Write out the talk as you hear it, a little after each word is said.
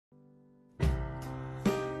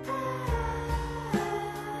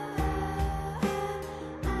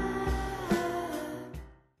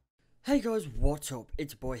Hey guys, what's up?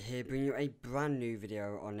 It's boy here bringing you a brand new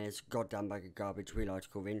video on this goddamn bag of garbage we like to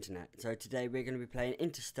call the internet. So today we're going to be playing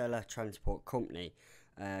Interstellar Transport Company,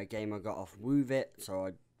 a game I got off Woovit, so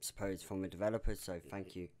I suppose from the developers, so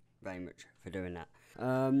thank you very much for doing that.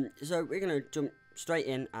 So we're going to jump straight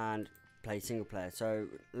in and play single player. So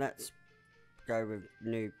let's go with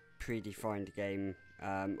new predefined game.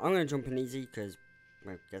 I'm going to jump in easy because,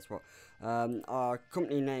 well, guess what? Our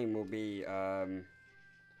company name will be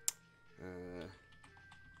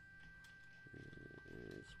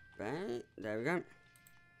there we go.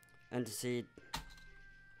 Enter seed.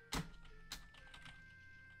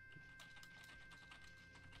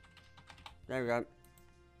 There we go.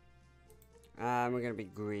 We're gonna be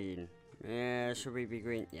green. Yeah, should we be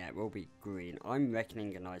green? Yeah, we'll be green. I'm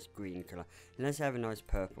reckoning a nice green colour. And let's have a nice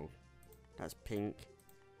purple. That's pink.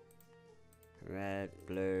 Red,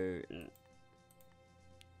 blue.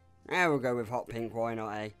 Yeah, we'll go with hot pink, why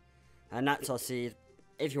not, eh? And that's our seed,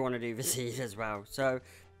 if you want to do the seed as well. So,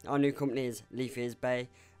 our new company is Leafy's Bay.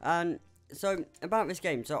 And so, about this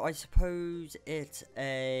game, so I suppose it's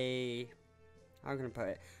a, how can I put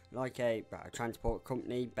it, like a transport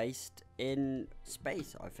company based in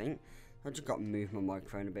space, I think. I just got to move my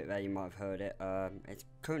microphone a bit there, you might have heard it. It's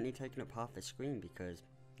currently taking up half the screen because,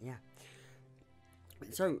 yeah.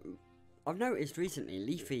 So, I've noticed recently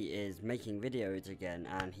Leafy is making videos again,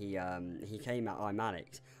 and he came at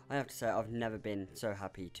iManix. I have to say I've never been so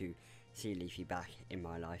happy to see Leafy back in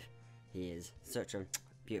my life. He is such a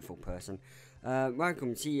beautiful person.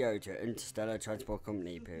 Welcome CEO to Interstellar Transport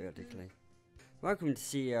Company periodically. Welcome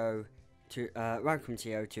CEO to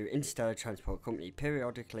Interstellar Transport Company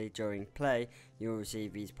periodically during play. You will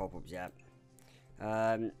receive these pop-ups. Yeah.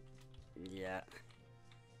 Yeah.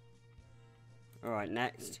 All right,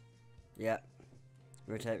 next. Yeah.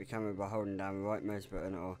 Rotate the camera by holding down the right mouse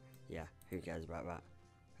button or... Yeah, who cares about that?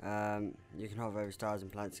 You can hover over stars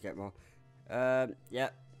and planets to get more. Yeah.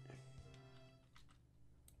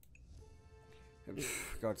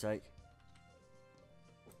 God's sake.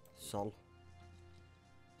 Sol.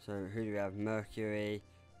 So, who do we have? Mercury,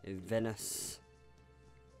 Venus,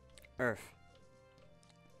 Earth.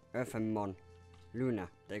 Earth and Mon. Luna.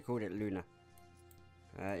 They called it Luna.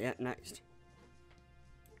 Yeah, next.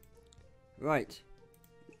 Right,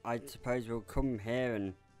 I suppose we'll come here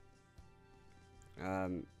and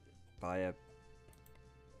buy a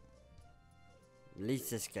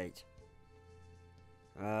lease escape.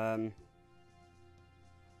 Okay.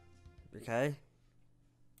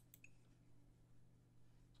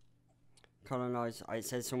 Colonize. It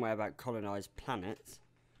says somewhere about colonize planets.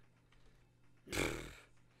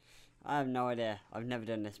 I have no idea. I've never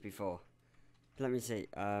done this before. Let me see.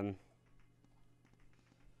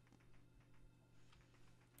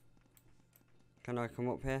 Can I come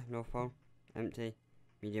up here? North Pole. Empty.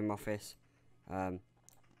 Medium office. Who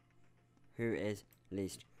is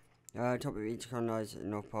least? Top of each colonize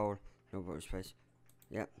North Pole. North Pole space.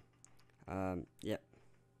 Yep. Yep.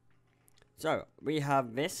 So, we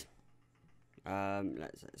have this.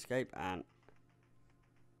 Let's escape and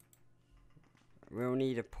we'll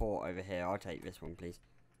need a port over here. I'll take this one, please.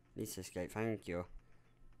 Least escape. Thank you.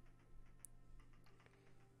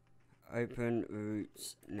 Open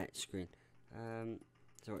routes next screen.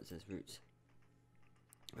 So it says routes.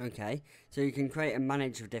 Okay, so you can create and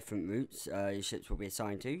manage different routes. Your ships will be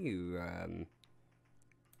assigned to you.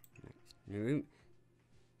 Next new route.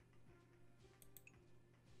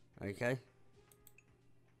 Okay.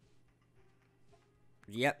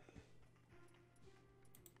 Yep.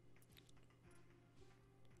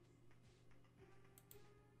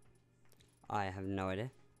 I have no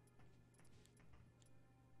idea.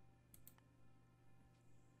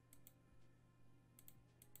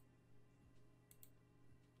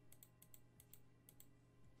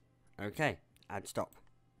 Okay, add stop.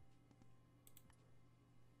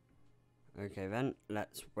 Okay then,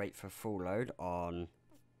 let's wait for full load on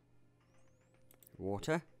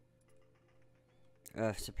water.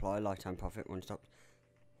 Earth supply, lifetime profit, one stop.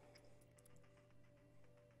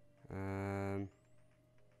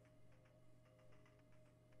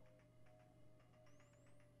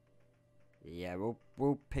 Yeah,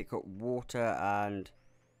 we'll pick up water and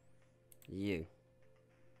you.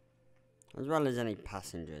 As well as any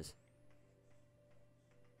passengers.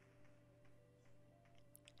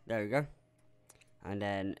 There we go. And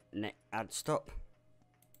then add stop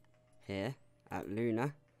here at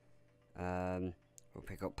Luna. We'll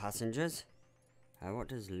pick up passengers. What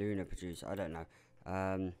does Luna produce? I don't know.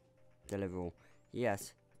 Deliverable.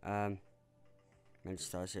 Yes. Manage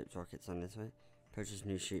starships, rockets on this way. Purchase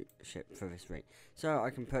new ship for this rate. So I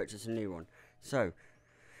can purchase a new one. So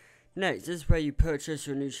Next, this is where you purchase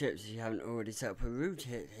your new ships. If you haven't already set up a route,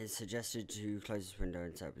 it is suggested to close this window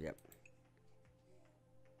and set up. Yep.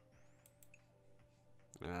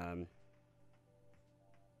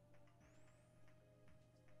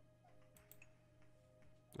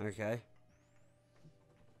 Okay.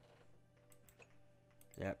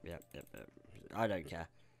 Yep. I don't care.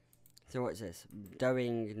 So what's this?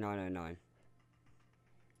 Doing 909.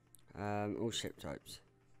 All ship types.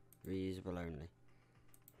 Reusable only.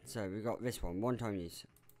 So we got this one time use.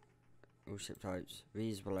 All ship types.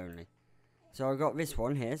 Reusable only. So I got this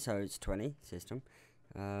one here, so it's 20 system.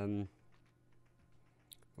 What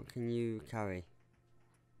can you carry?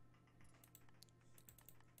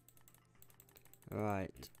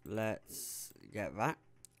 Alright, let's get that.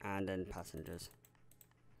 And then passengers.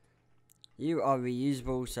 You are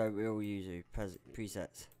reusable, so we'll use you.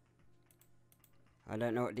 Presets. I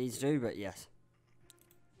don't know what these do, but yes.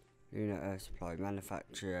 Lunar Earth supply.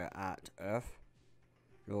 Manufacture at Earth.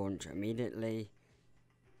 Launch immediately.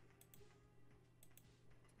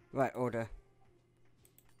 Right, order.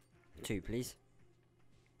 2, please.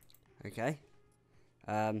 Okay.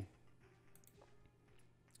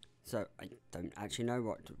 So, I don't actually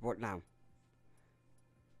know what now.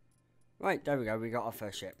 Right, there we go. We got our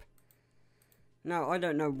first ship. Now, I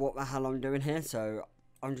don't know what the hell I'm doing here, so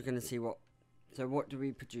I'm just going to see what... So, what do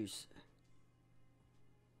we produce?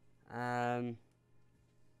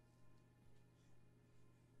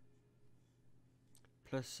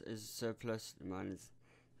 Plus is surplus, minus...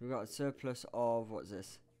 We've got a surplus of, what's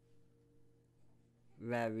this?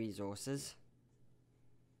 Rare resources.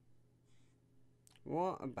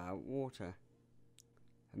 What about water?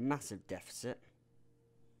 A massive deficit.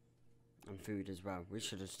 And food as well. We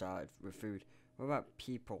should have started with food. What about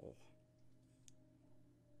people?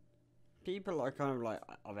 People are kind of like,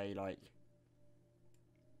 are they like...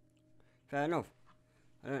 Fair enough.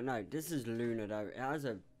 I don't know. This is lunar though. It has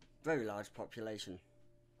a very large population.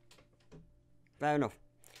 Fair enough.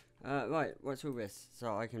 Right, what's all this?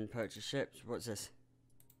 So I can purchase ships. What's this?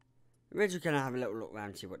 We're just going to have a little look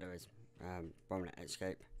around, see what there is. Prominent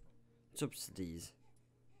escape. Subsidies.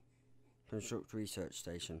 Construct research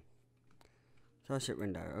station. Starship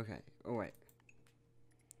window. Okay. Oh, wait.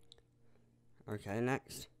 Okay,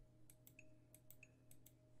 next.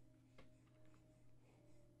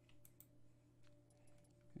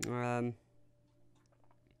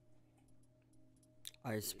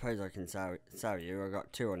 I suppose I can sell you. I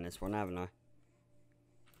got 2 on this one, haven't I?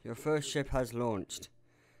 Your first ship has launched.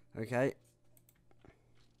 Okay.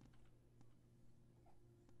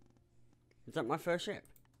 Is that my first ship?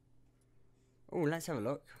 Oh, let's have a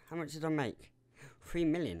look. How much did I make? 3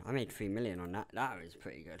 million. I made 3 million on that. That was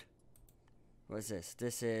pretty good. What's this?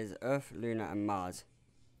 This is Earth, Luna, and Mars.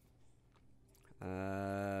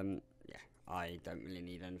 Yeah. I don't really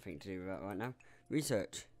need anything to do with that right now.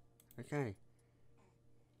 Research. Okay.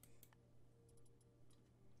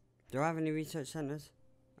 Do I have any research centers?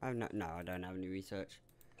 I have no, I don't have any research.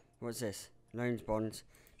 What's this? Loans, bonds.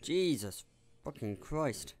 Jesus fucking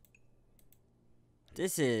Christ.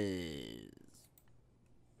 This is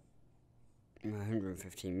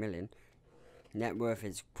 115 million. Net worth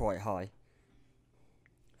is quite high.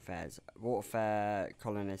 Fares. Water fare,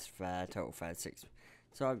 colonist fare, total fare 6.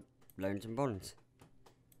 So I've loans and bonds.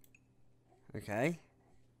 Okay.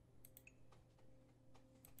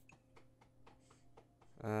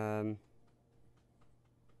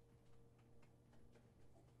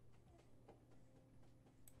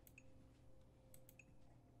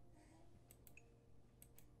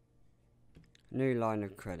 New line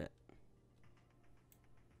of credit.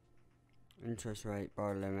 Interest rate,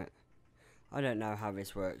 borrow limit. I don't know how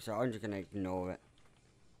this works, so I'm just going to ignore it.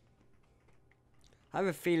 I have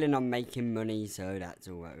a feeling I'm making money, so that's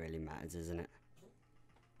all that really matters, isn't it?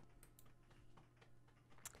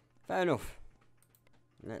 Fair enough.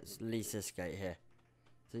 Let's lease this gate here.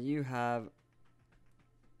 So you have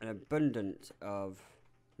an abundance of...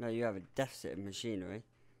 No, you have a deficit of machinery.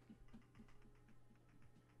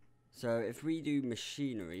 So if we do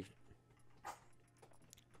machinery...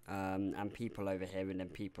 and people over here, and then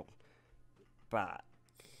people back,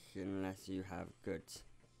 unless you have goods.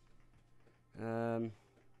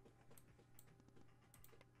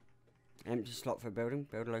 Empty slot for building.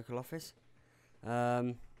 Build a local office.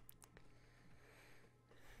 Okay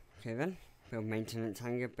then. Build maintenance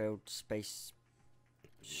hangar. Build space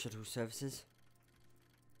shuttle services.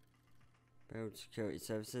 Build security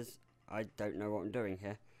services. I don't know what I'm doing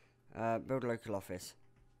here. Build a local office.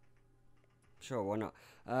 Sure, why not?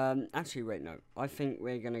 Actually, wait, no. I think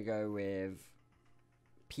we're going to go with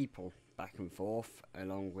people back and forth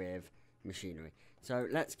along with machinery. So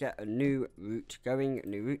let's get a new route going. A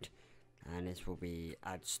new route. and this will be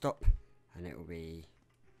add stop, and it will be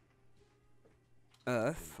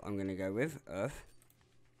Earth. I'm going to go with Earth,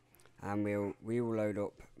 and we will load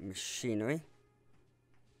up machinery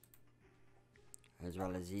as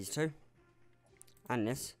well as these two and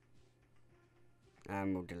this,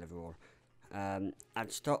 and we'll deliver all.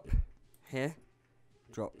 Add stop here,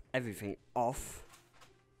 drop everything off,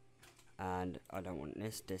 and I don't want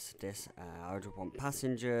this. I just want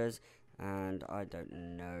passengers, and I don't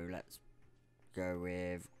know, let's go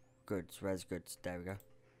with goods. Where's goods? There we go.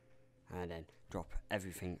 And then drop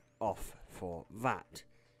everything off for that.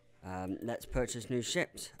 Let's purchase new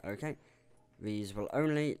ships. Okay, reusable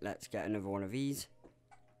only. Let's get another one of these.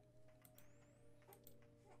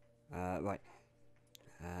 Right,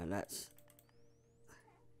 let's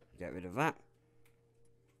get rid of that.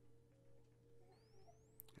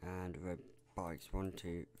 And robotics 1,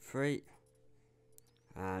 2, 3.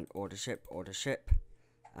 And order ship,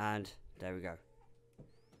 and there we go.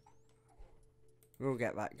 We'll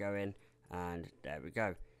get that going, and there we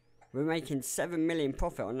go. We're making 7 million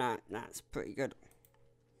profit on that. That's pretty good.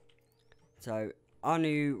 So our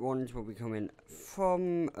new ones will be coming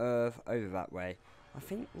from Earth over that way. I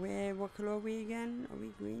think what colour are we again? Are we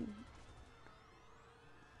green?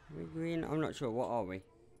 Are we green? I'm not sure. What are we?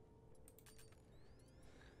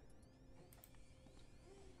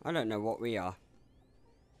 I don't know what we are.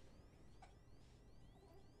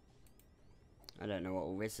 I don't know what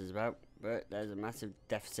all this is about, but there's a massive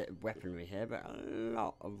deficit of weaponry here, but a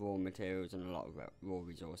lot of raw materials and a lot of raw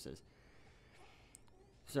resources.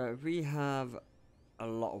 So we have a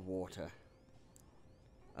lot of water.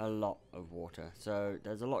 So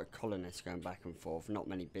there's a lot of colonists going back and forth, not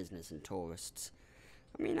many business and tourists.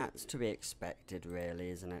 I mean, that's to be expected, really,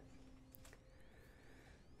 isn't it?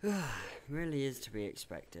 Really is to be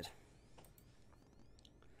expected.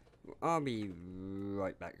 I'll be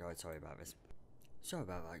right back, guys. Sorry about this. Sorry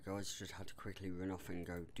about that, guys. Just had to quickly run off and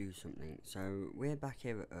go do something. So we're back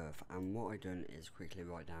here at Earth, and what I've done is quickly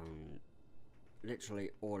write down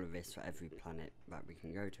literally all of this for every planet that we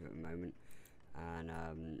can go to at the moment,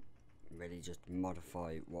 and really just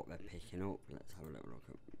modify what they're picking up. Let's have a little look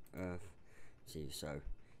at Earth. See, so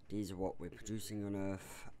these are what we're producing on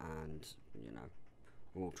Earth, and you know,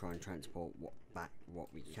 we'll try and transport back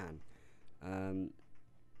what we can.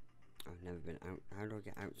 I've never been out. How do I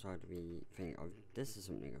get outside of the thing? This is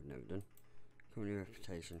something I've never done. Company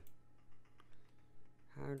reputation.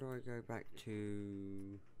 How do I go back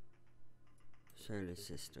to solar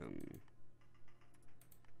system?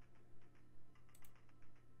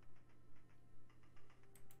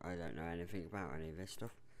 I don't know anything about any of this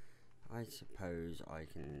stuff. I suppose I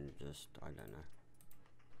can just, I don't know.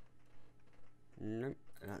 Nope,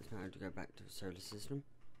 that's not how to go back to the solar system.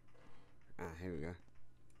 Ah, here we go.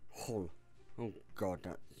 Hull. Oh god,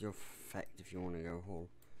 that's your effect if you want to go Hull.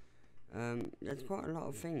 There's quite a lot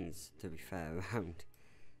of things, to be fair, around.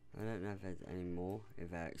 I don't know if there's any more,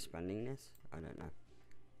 if they're expanding this. I don't know.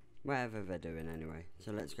 Whatever they're doing anyway.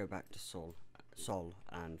 So let's go back to Sol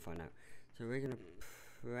and find out. So we're going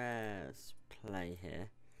to press play here.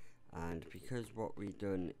 And because what we've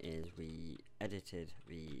done is we edited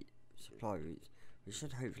the supply routes, we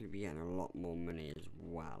should hopefully be getting a lot more money as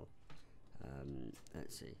well.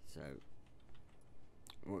 Let's see, so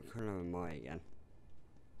what colour am I again?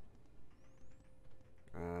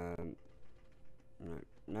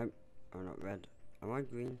 No, I'm not red. Am I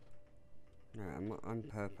green? No, I'm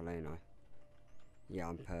purple, ain't I? Yeah,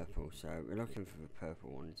 I'm purple, so we're looking for the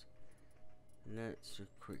purple ones. Let's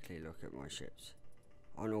just quickly look at my ships.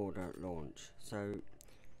 On order launch. So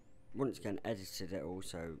once again edited it all,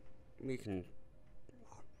 so we can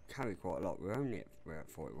carry quite a lot. We're at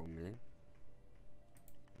 41 million.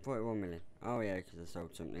 41 million. Oh yeah, because I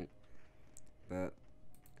sold something. But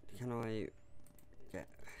can I get?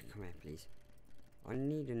 Come here, please. I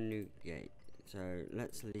need a new gate. So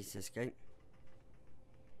let's lease escape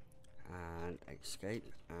and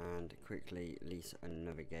escape, and quickly lease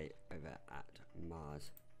another gate over at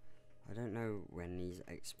Mars. I don't know when these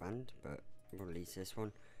expand, but we'll lease this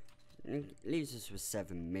one. It leaves us with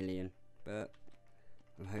 7 million, but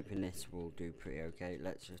I'm hoping this will do pretty okay.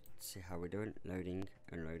 Let's just see how we're doing. Loading,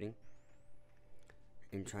 unloading.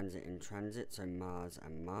 In transit, so Mars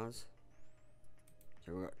and Mars.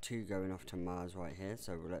 So we've got 2 going off to Mars right here,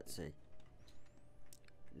 so let's see.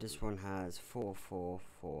 This one has 4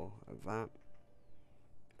 of that.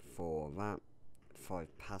 4 of that.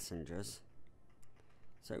 5 passengers.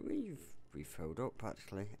 So we've filled up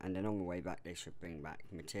practically, and then on the way back they should bring back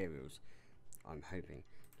materials, I'm hoping.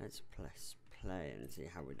 Let's press play and see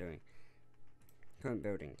how we're doing. Current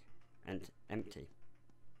building and empty.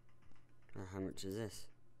 Oh, how much is this?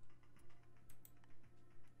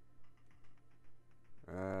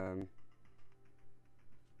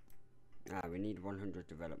 We need 100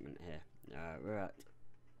 development here. We're at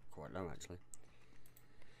quite low actually.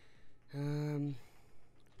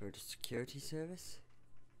 Build a security service.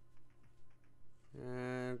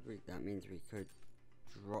 That means we could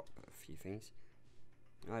drop a few things.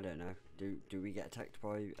 I don't know. Do we get attacked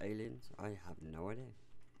by aliens? I have no idea.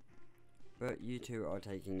 But you two are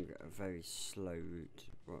taking a very slow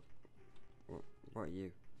route. What are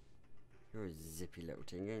you? You're a zippy little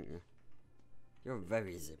thing, ain't you? You're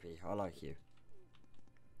very zippy. I like you.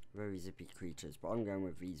 Very zippy creatures. But I'm going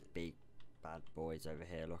with these big bad boys over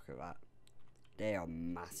here. Look at that. They are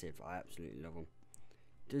massive. I absolutely love them.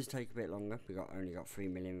 Does take a bit longer. We only got 3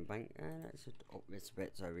 million in the bank. And let's just up this a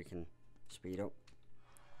bit so we can speed up.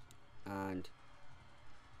 And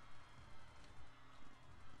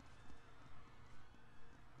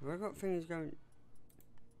have I got things going?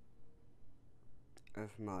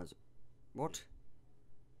 Earth, Mars. What?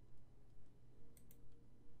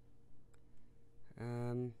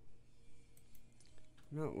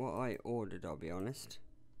 Not what I ordered, I'll be honest.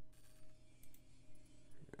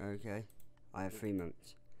 Okay. I have 3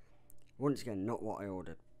 months. Once again, not what I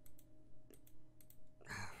ordered.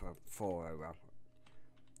 4, oh well.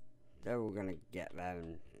 They're all gonna get there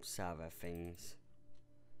and sell their things.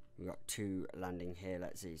 We got 2 landing here,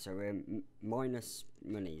 let's see. So we're minus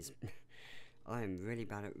monies. I am really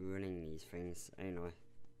bad at running these things, ain't I?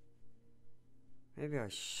 Maybe I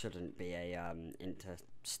shouldn't be a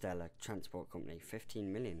Interstellar transport company.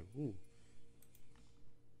 15 million. Ooh.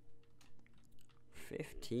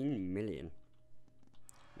 15 million.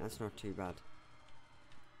 That's not too bad.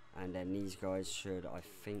 And then these guys should, I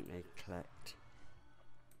think they collect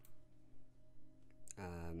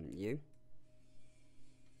you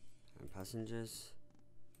and passengers.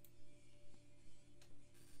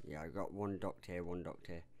 Yeah, I got 1 docked here, 1 docked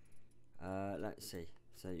here. Let's see.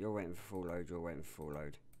 So you're waiting for full load, you're waiting for full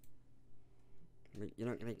load. But you're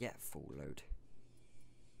not going to get full load.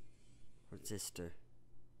 What's this do?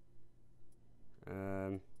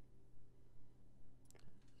 Send.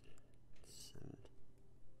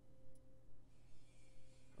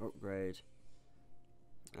 Upgrade.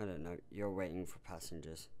 I don't know. You're waiting for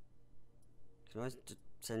passengers. Can I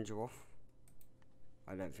send you off?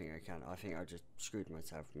 I don't think I can. I think I just screwed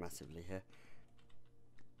myself massively here.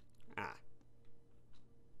 Ah.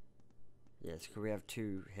 Yes, could we have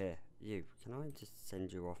 2 here? You. Can I just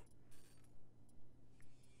send you off?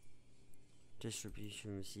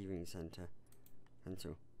 Distribution receiving center.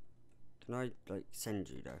 Cancel. Can I, like, send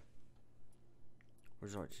you though? What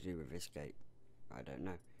would you like to do with this gate? I don't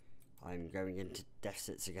know. I'm going into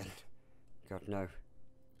deficits again. God, no.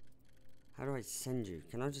 How do I send you?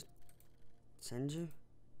 Can I just send you?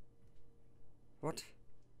 What?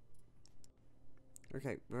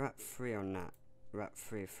 Okay, we're at 3 on that. We're at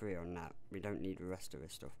 3 of 3 on that. We don't need the rest of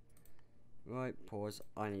this stuff. Right, pause.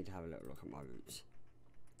 I need to have a little look at my routes.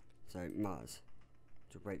 So, Mars.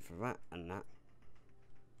 Just wait for that and that.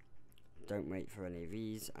 Don't wait for any of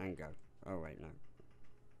these and go. Oh, wait, no.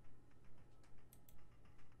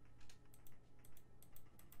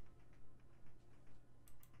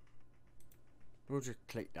 We'll just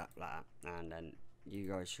click that like that, and then you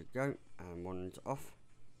guys should go, and 1's off.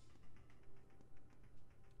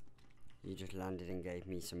 You just landed and gave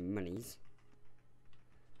me some monies.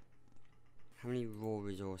 How many raw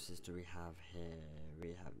resources do we have here? We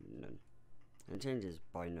have none. And it changes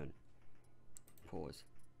by none. Pause.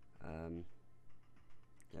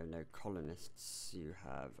 You have no colonists. You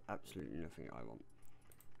have absolutely nothing I want.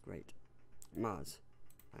 Great. Mars.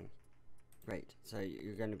 Bang. Great. So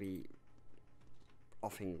you're going to be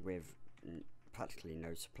offing with practically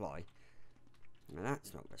no supply. Now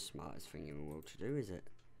that's not the smartest thing in the world to do, is it?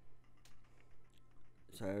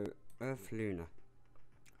 So, Earth, Lunar.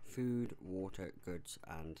 Food, water, goods,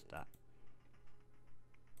 and that.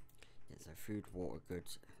 Yeah, so food, water,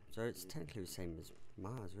 goods. So it's technically the same as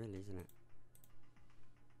Mars, really, isn't it?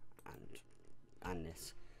 And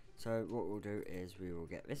this. So what we'll do is we will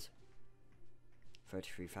get this.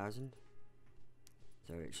 33,000.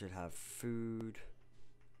 So it should have food,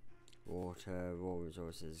 water, raw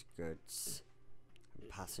resources, goods, and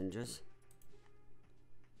passengers.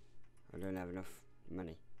 I don't have enough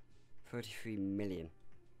money. 33 million.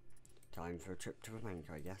 Time for a trip to the bank,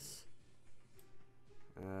 I guess.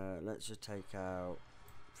 Let's just take out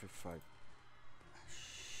 55. Oh,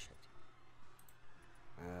 shit.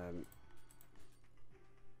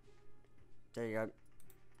 There you go.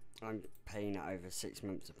 I'm paying it over 6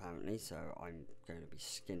 months apparently, so I'm going to be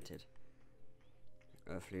skinted.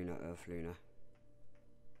 Earth, Lunar, Earth, Lunar.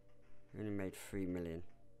 We only made 3 million.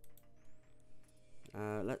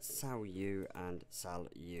 Let's sell you and sell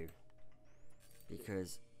you.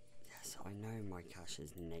 Because, yes, I know my cash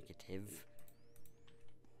is negative.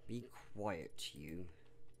 Be quiet, you.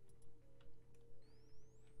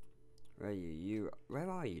 Where are you? Where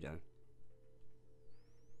are you, though?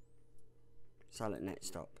 Sell it next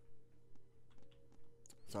stop.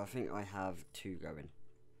 So I think I have 2 going.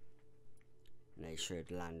 And they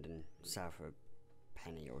should land and sell for a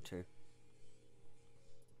penny or 2.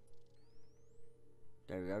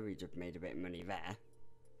 There we go, we just made a bit of money there.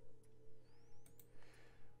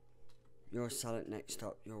 You're sell it next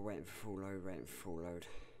stop, you're waiting for full load,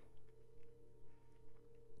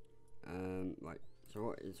 right, so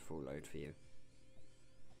what is full load for you?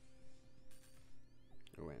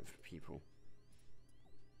 You're waiting for people.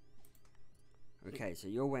 Okay, so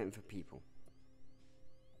you're waiting for people.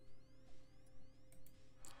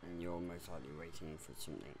 And you're most likely waiting for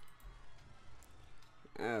something.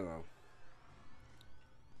 Oh well.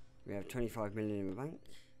 We have 25 million in the bank.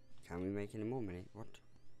 Can we make any more money? What?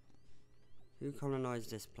 Who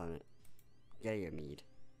colonized this planet? Ganymede.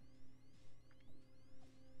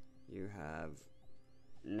 You have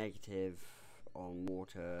negative on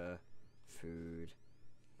water, food,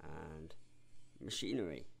 and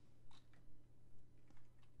machinery.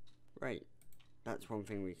 Right, that's one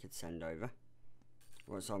thing we could send over.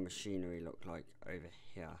 What's our machinery look like over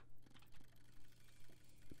here?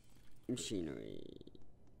 Machinery.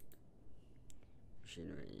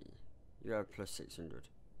 You have plus 600.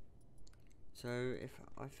 So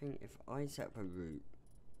I think if I set up a route,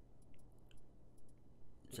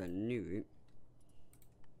 so new route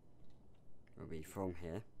will be from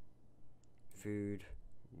here. Food,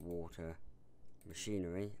 water,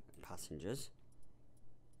 machinery, passengers.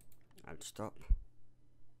 Add stop.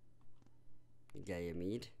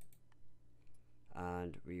 Ganymede.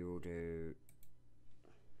 And we will do.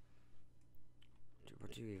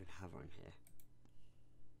 What do you even have on here?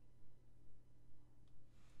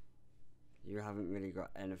 You haven't really got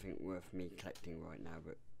anything worth me collecting right now,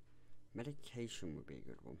 but medication would be a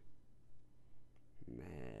good one.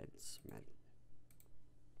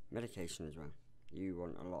 Medication as well. You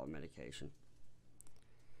want a lot of medication.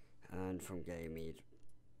 And from Ganymede,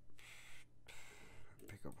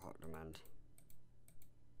 pick up hot demand.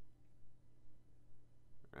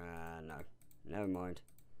 No, never mind.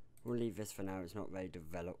 We'll leave this for now, it's not very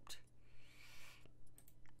developed.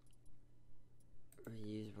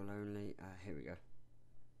 Reusable only, here we go.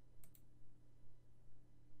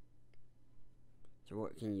 So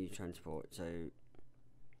what can you transport? So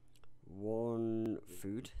 1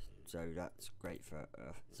 food, so that's great for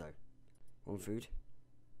Earth. So 1 food,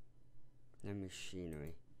 then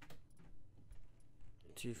machinery,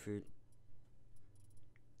 2 food.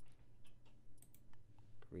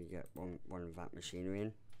 We get one of that machinery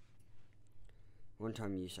in. 1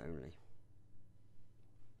 time use only.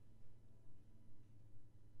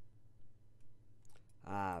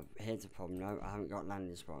 Here's the problem. No, I haven't got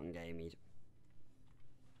landing spot on Ganymede.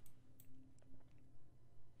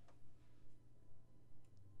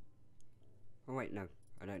 Oh wait, no,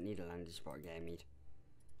 I don't need a landing spot on Ganymede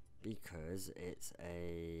because it's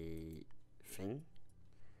a thing.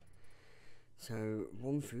 So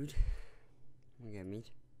 1 food on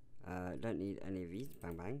Ganymede. Don't need any of these.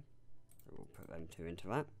 Bang bang. So we'll put them 2 into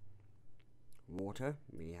that. Water,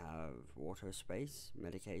 we have water space.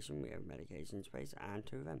 Medication, we have medication space, and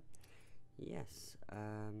 2 of them. Yes,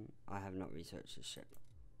 I have not researched this ship.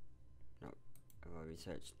 No, have I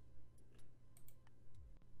researched?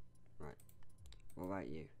 Right. What about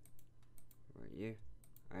you? What about you?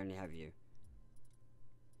 I only have you.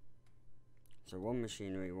 So 1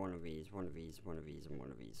 machinery, 1 of these, 1 of these, 1 of these, and 1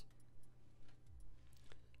 of these.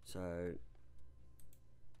 So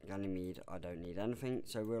Ganymede, I don't need anything,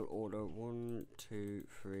 so we'll order 1, 2,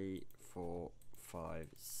 3, 4, 5,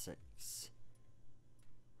 6.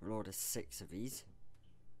 We'll order 6 of these.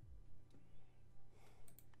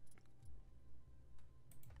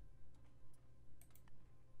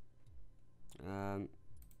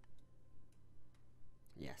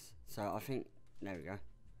 Yes, so I think, there we go.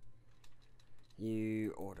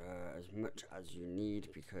 You order as much as you need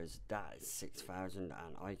because that is 6,000 and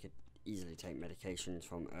I could easily take medications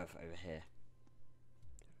from Earth over here.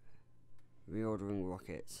 Reordering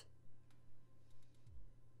rockets.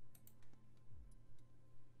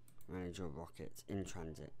 Manage your rockets in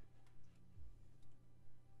transit.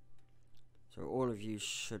 So all of you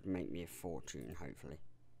should make me a fortune, hopefully.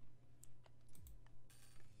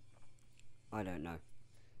 I don't know.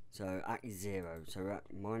 So at 0, so we're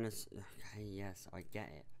at minus, okay, yes, I get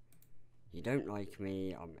it. You don't like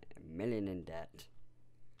me, I'm $1 million in debt.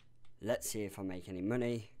 Let's see if I make any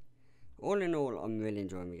money. All in all, I'm really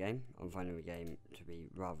enjoying the game. I'm finding the game to be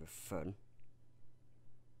rather fun.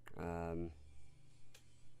 4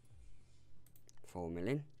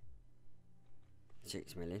 million.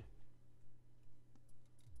 6 million.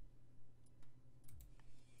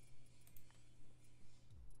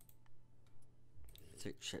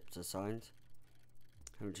 Six ships assigned.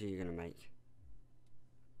 How much are you gonna make?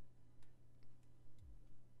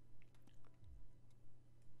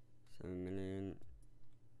 $7 million.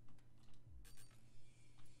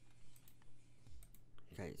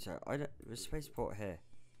 Okay, so the spaceport here.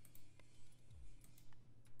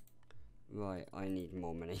 Right, I need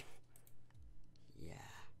more money. Yeah.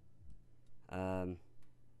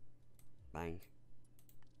 Bang.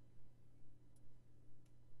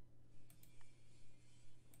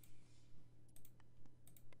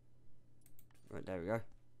 Right, there we go.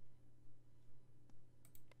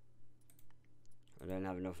 I don't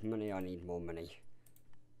have enough money, I need more money.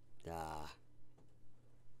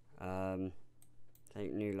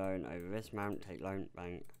 Take new loan over this mount, take loan,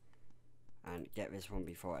 bang. And get this one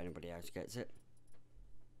before anybody else gets it.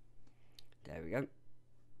 There we go.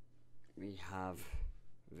 We have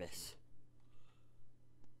this.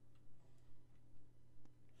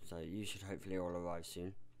 So you should hopefully all arrive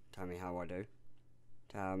soon. Tell me how I do.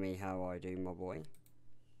 Tell me how I do, my boy.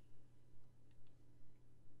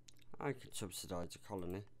 I could subsidise a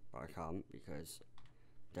colony, but I can't because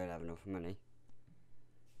I don't have enough money.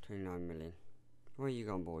 29 million. Where you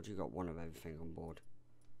got on board? You got one of everything on board.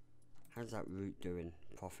 How's that route doing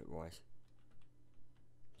profit wise?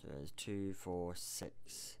 So there's 2, 4,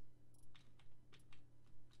 6.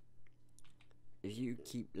 If you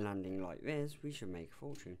keep landing like this, we should make a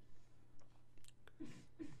fortune.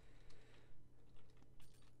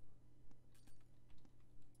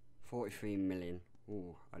 $43 million.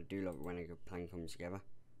 Ooh, I do love it when a good plan comes together.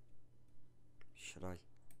 Should I?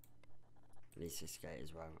 Lease this gate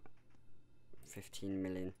as well. 15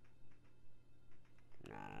 million.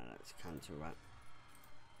 Nah, let's cancel that.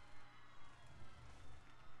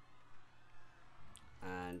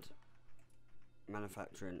 And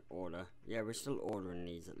manufacturing order. Yeah, we're still ordering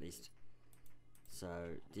these at least.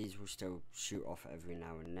 So these will still shoot off every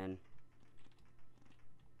now and then.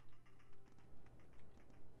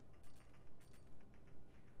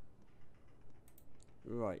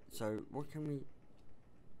 Right, so what can we...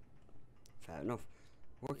 Fair enough.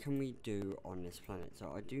 What can we do on this planet?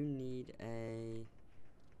 So I do need a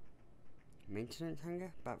maintenance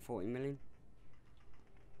hangar, about 40 million.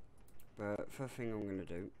 But first thing I'm going to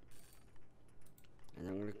do is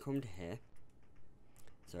I'm going to come to here.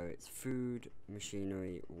 So it's food,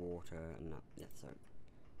 machinery, water, and that. Yeah, so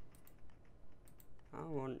I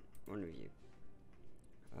want one of you.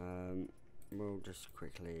 We'll just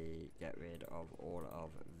quickly get rid of all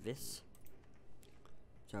of this.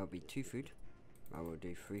 So it'll be 2 food. I will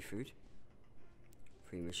do 3 food,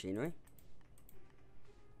 3 machinery,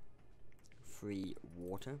 3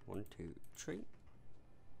 water, 1, 2, 3,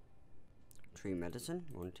 3 medicine,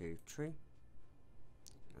 1, 2, 3,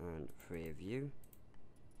 and 3 of you.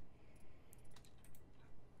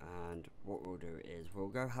 And what we'll do is we'll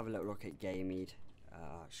go have a little look at Ganymede.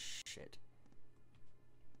 Shit.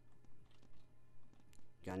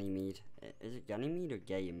 Ganymede. Is it Ganymede or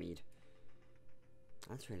Ganymede?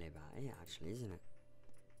 That's really about it, actually, isn't it?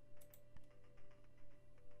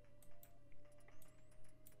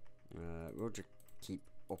 We'll just keep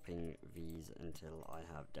upping these until I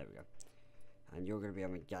have... There we go. And you're going to be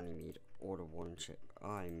on a Ganymede. Order 1 ship.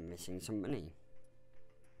 I'm missing some money.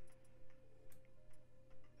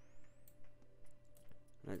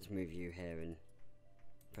 Let's move you here and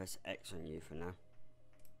press X on you for now.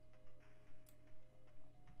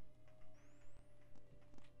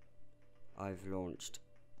 I've launched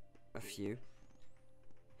a few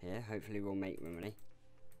here. Hopefully we'll make the money.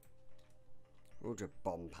 We'll just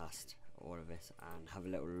bomb past all of this and have a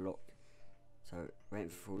little look. So waiting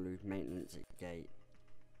for full loop, maintenance at gate.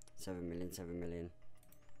 7 million, 7 million.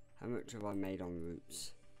 How much have I made on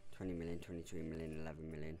routes? 20 million, 23 million, 11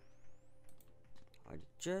 million. I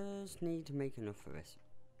just need to make enough for this.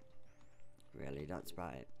 Really, that's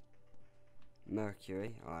about it.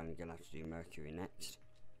 Mercury. Oh, I'm gonna have to do Mercury next.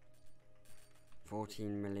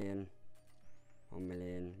 14 million, 1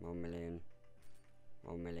 million, 1 million,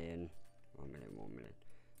 1 million, 1 million, 1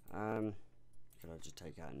 million. Could I just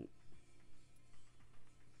take out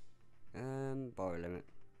and borrow limit?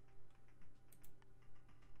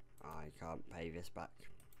 I can't pay this back.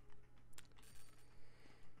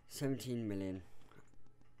 17 million.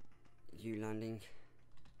 You landing?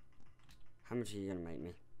 How much are you gonna make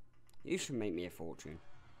me? You should make me a fortune.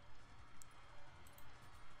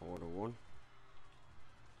 Order 1.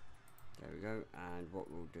 There we go. And what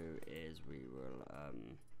we'll do is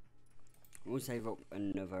we'll save up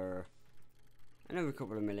another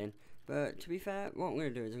couple of million. But to be fair, what I'm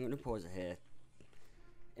going to do is I'm going to pause it here.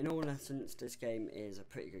 In all essence, this game is a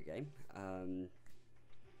pretty good game.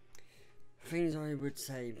 Things I would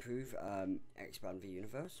say improve, expand the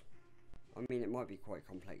universe. I mean, it might be quite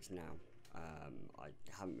complex now. I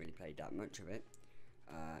haven't really played that much of it.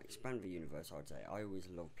 Expand the universe, I'd say. I always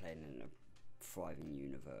love playing in a thriving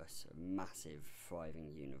universe, a massive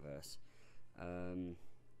thriving universe.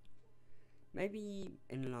 Maybe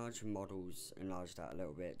enlarge models, enlarge that a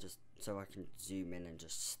little bit, just so I can zoom in and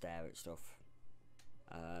just stare at stuff.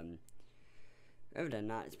 Other than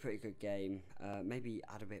that, it's a pretty good game. Maybe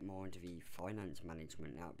add a bit more into the finance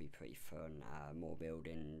management, that would be pretty fun. More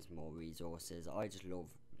buildings, more resources. I just love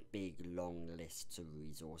big long lists of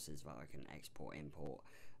resources that I can export, import,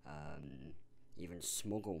 even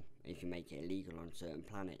smuggle if you make it illegal on certain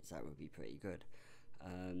planets. That would be pretty good.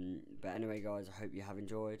 But anyway guys, I hope you have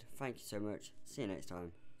enjoyed. Thank you so much. See you next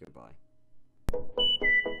time. Goodbye.